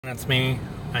That's me.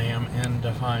 I am in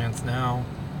Defiance now.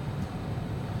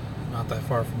 Not that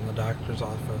far from the doctor's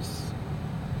office.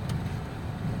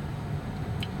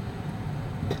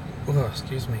 Oh,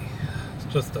 excuse me.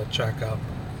 It's just a checkup.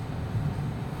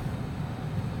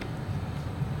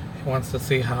 He wants to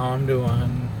see how I'm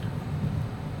doing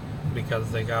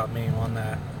because they got me on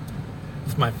that.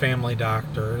 It's my family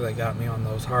doctor. They got me on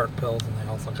those heart pills and they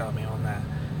also got me on that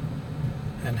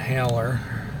inhaler.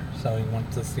 So he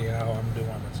wants to see how I'm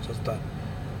doing. It's just a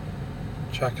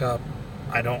checkup.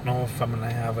 I don't know if I'm going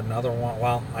to have another one.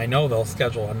 Well, I know they'll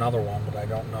schedule another one, but I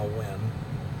don't know when.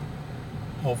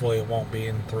 Hopefully it won't be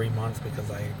in 3 months because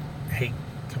I hate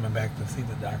coming back to see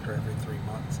the doctor every 3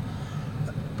 months.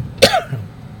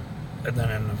 And then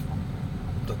in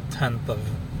the 10th of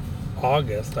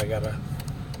August, I got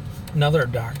another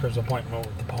doctor's appointment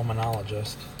with the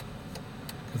pulmonologist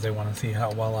because they want to see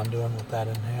how well I'm doing with that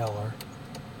inhaler.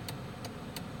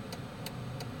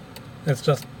 It's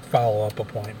just follow-up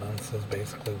appointments is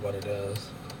basically what it is.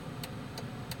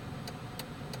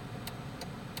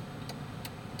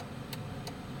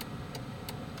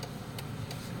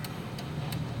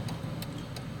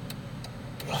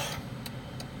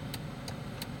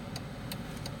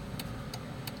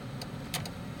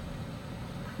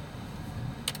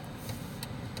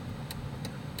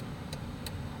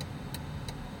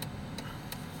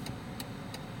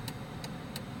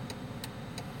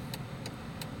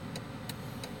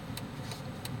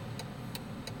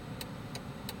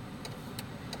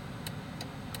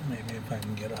 Maybe if I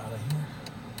can get out of here.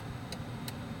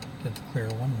 Gets clear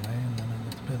one way and then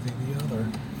it gets busy the other.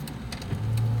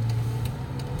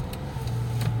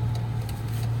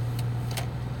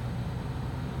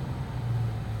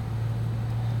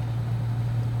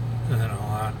 And then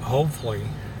hopefully,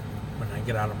 when I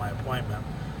get out of my appointment,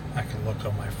 I can look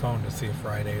on my phone to see if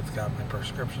Rite Aid's got my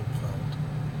prescription filled.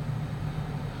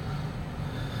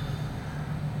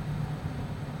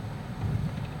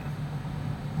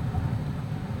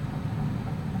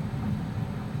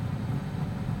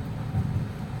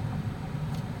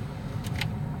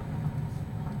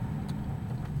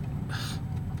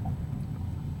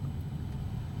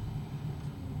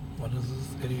 What is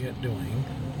this idiot doing?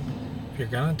 If you're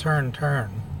gonna turn.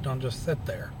 Don't just sit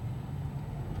there.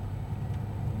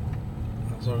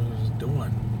 That's what he was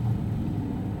doing.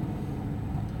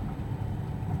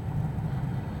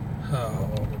 Oh,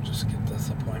 we'll just get this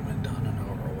appointment done and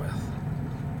over with.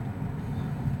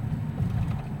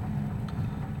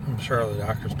 I'm sure the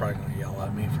doctor's probably gonna yell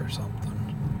at me for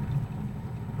something.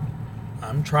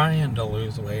 I'm trying to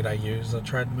lose weight. I use a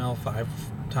treadmill 5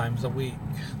 times a week.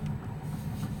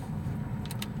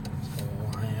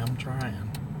 I'm trying.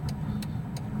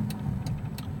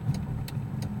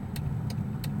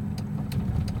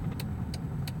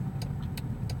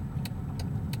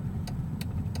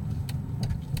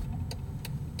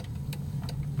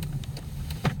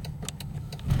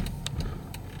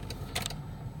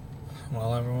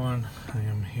 Well, everyone, I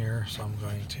am here, so I'm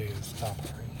going to stop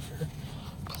right here.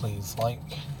 Please like,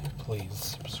 please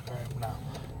subscribe. Now,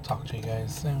 talk to you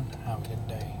guys soon. Have a good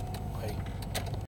day. Bye.